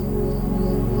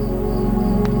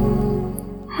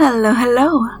Hello,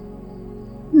 hello.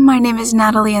 My name is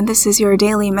Natalie and this is your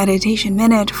daily meditation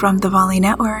minute from the Volley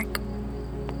Network.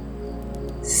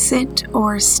 Sit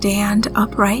or stand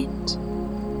upright,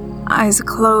 eyes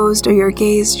closed or your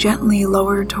gaze gently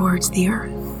lowered towards the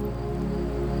earth.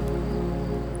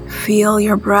 Feel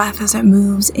your breath as it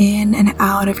moves in and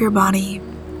out of your body.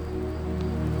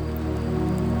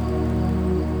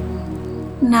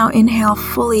 Now inhale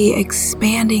fully,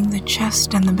 expanding the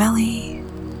chest and the belly.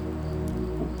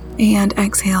 And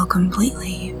exhale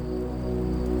completely.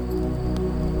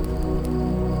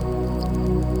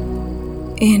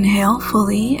 Inhale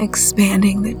fully,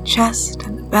 expanding the chest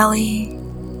and the belly.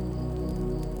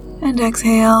 And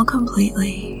exhale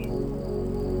completely.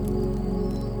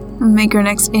 Make your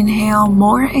next inhale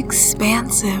more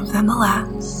expansive than the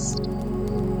last.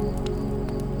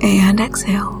 And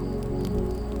exhale.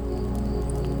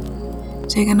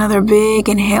 Take another big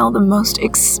inhale, the most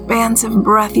expansive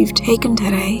breath you've taken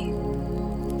today.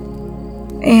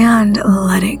 And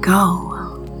let it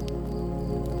go.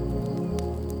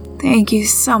 Thank you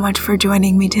so much for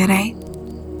joining me today.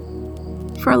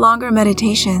 For longer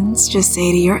meditations, just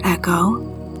say to your echo,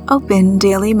 "Open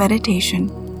daily meditation."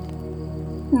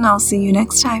 And I'll see you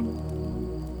next time.